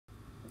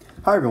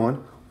Hi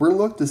everyone, we're going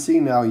to look to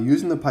see now,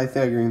 using the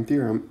Pythagorean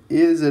theorem,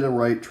 is it a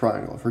right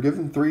triangle? If we're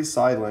given three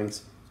side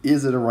lengths,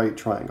 is it a right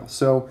triangle?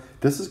 So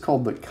this is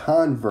called the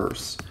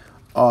converse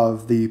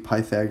of the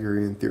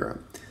Pythagorean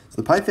theorem.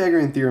 So the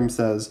Pythagorean theorem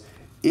says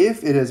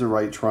if it is a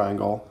right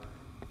triangle,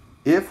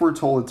 if we're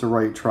told it's a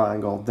right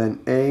triangle, then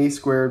a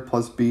squared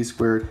plus b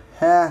squared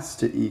has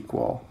to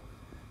equal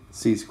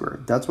c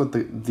squared. That's what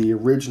the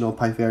original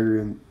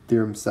Pythagorean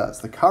theorem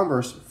says. The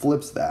converse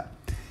flips that.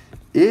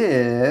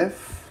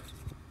 If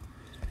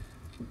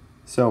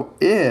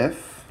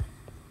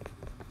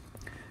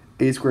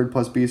a squared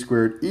plus b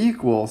squared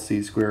equals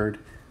c squared,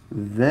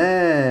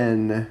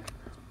 then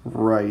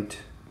right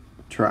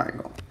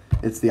triangle.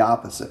 It's the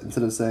opposite.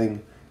 Instead of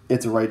saying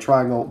it's a right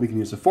triangle, we can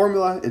use a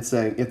formula. It's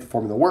saying if the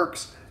formula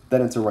works,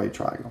 then it's a right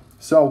triangle.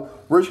 So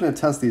we're just going to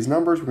test these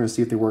numbers. We're going to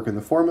see if they work in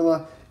the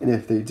formula, and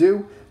if they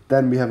do,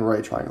 then we have a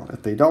right triangle.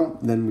 If they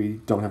don't, then we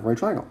don't have a right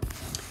triangle.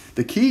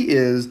 The key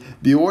is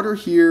the order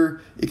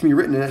here. It can be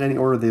written in any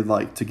order they'd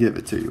like to give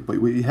it to you. But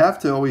what you have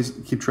to always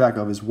keep track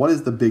of is what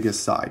is the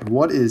biggest side?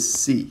 What is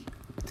C?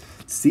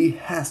 C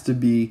has to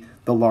be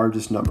the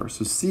largest number.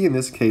 So C in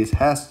this case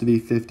has to be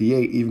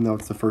 58, even though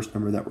it's the first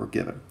number that we're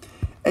given.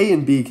 A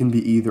and B can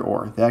be either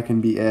or. That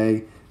can be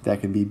A, that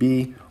can be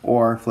B,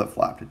 or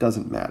flip-flopped. It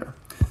doesn't matter.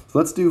 So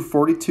let's do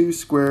 42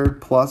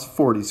 squared plus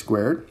 40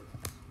 squared.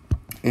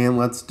 And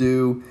let's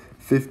do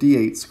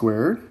 58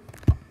 squared.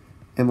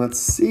 And let's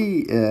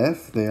see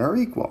if they are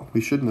equal.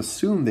 We shouldn't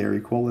assume they're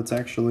equal. Let's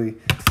actually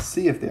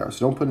see if they are.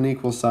 So don't put an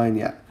equal sign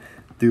yet.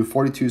 Do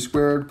 42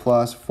 squared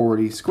plus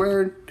 40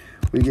 squared.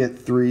 We get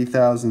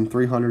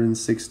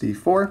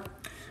 3,364.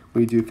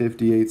 We do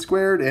 58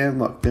 squared, and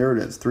look, there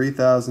it is,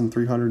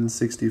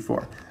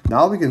 3,364.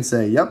 Now we can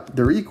say, yep,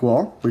 they're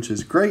equal, which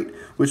is great,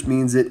 which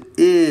means it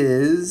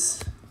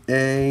is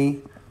a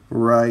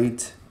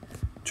right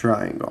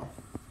triangle.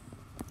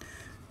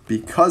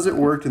 Because it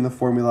worked in the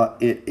formula,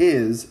 it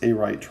is a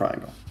right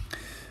triangle. All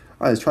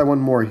right, let's try one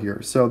more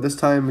here. So this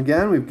time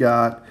again, we've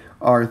got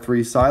our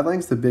three side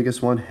lengths. The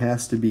biggest one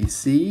has to be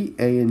C.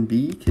 A and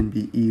B can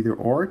be either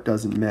or, it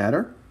doesn't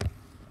matter.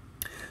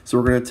 So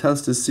we're going to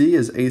test to see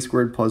is a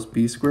squared plus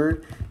b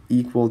squared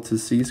equal to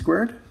c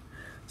squared.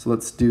 So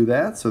let's do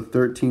that. So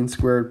 13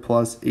 squared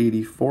plus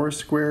 84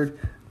 squared,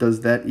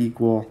 does that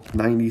equal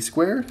 90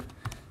 squared?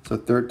 So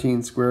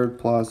 13 squared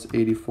plus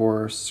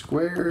 84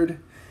 squared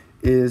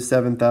is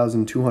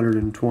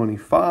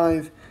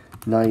 7,225.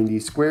 90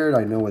 squared,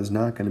 I know is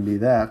not going to be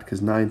that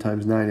because 9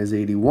 times 9 is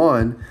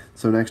 81.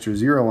 So an extra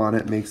 0 on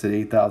it makes it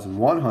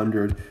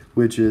 8,100,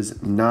 which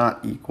is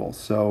not equal.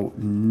 So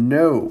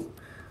no,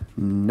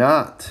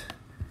 not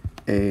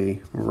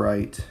a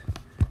right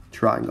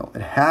triangle.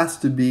 It has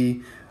to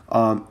be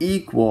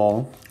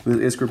equal,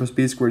 a squared plus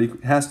b squared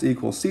has to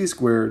equal c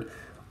squared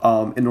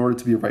in order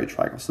to be a right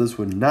triangle. So this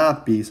would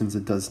not be, since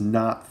it does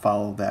not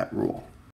follow that rule.